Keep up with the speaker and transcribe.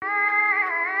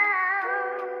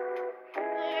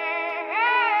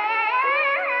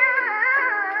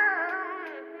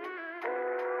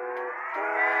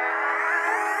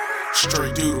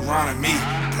Straight Deuteronomy,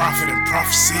 prophet and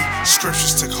prophecy.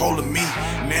 Scriptures took hold of me.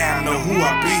 Now I know who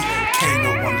I be. Can't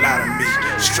no one lie to me.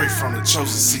 Straight from the chosen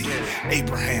seed.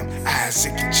 Abraham,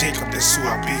 Isaac, and Jacob, that's who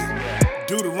I be.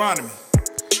 Deuteronomy,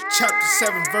 chapter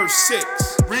 7, verse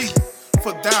 6. Read.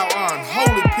 For thou art an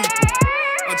holy people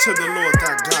unto the Lord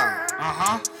thy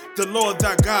God. The Lord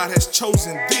thy God has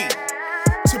chosen thee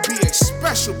to be a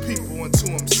special people unto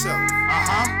himself.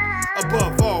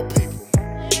 Above all people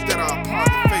that are upon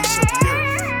the face of the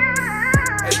earth.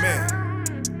 Amen.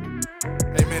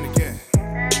 Amen again.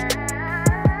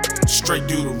 Straight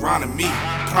Deuteronomy,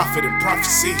 prophet and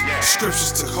prophecy.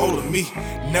 Scriptures took hold of me.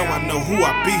 Now I know who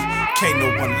I be. Can't no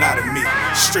one lie to me.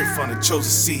 Straight from the chosen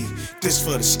seed. This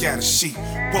for the scattered sheep.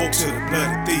 Woe to the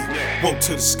bloody thief. Woe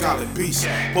to the scarlet beast.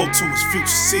 Woe to his future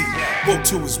seed. Woe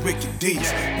to his wicked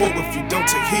deeds. Woe if you don't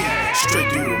take heed. Straight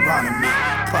Deuteronomy,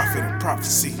 prophet and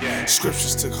prophecy.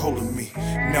 Scriptures took hold of me.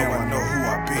 Now I know who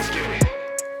I be.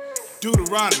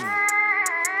 Deuteronomy,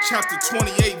 chapter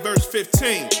 28, verse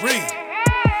 15. Read.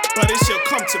 But it shall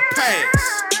come to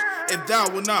pass, if thou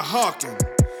wilt not hearken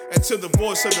unto the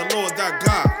voice of the Lord thy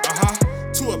God,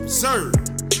 to observe,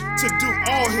 to do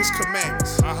all his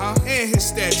commandments, and his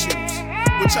statutes,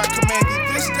 which I command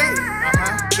thee this day,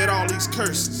 that all these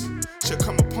curses shall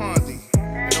come upon thee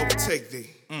and overtake thee.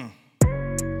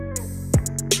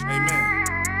 Amen.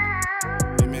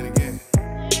 Amen again.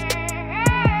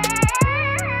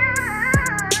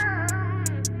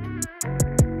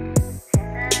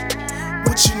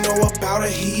 What you know about a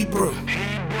Hebrew?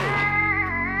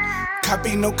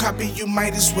 Copy, no copy, you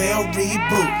might as well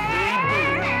reboot.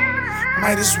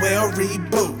 Might as well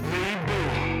reboot.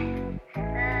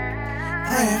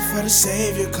 Praying for the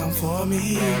Savior, come for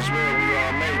me.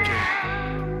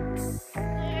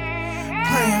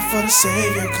 Praying for the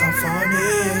Savior, come for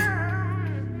me.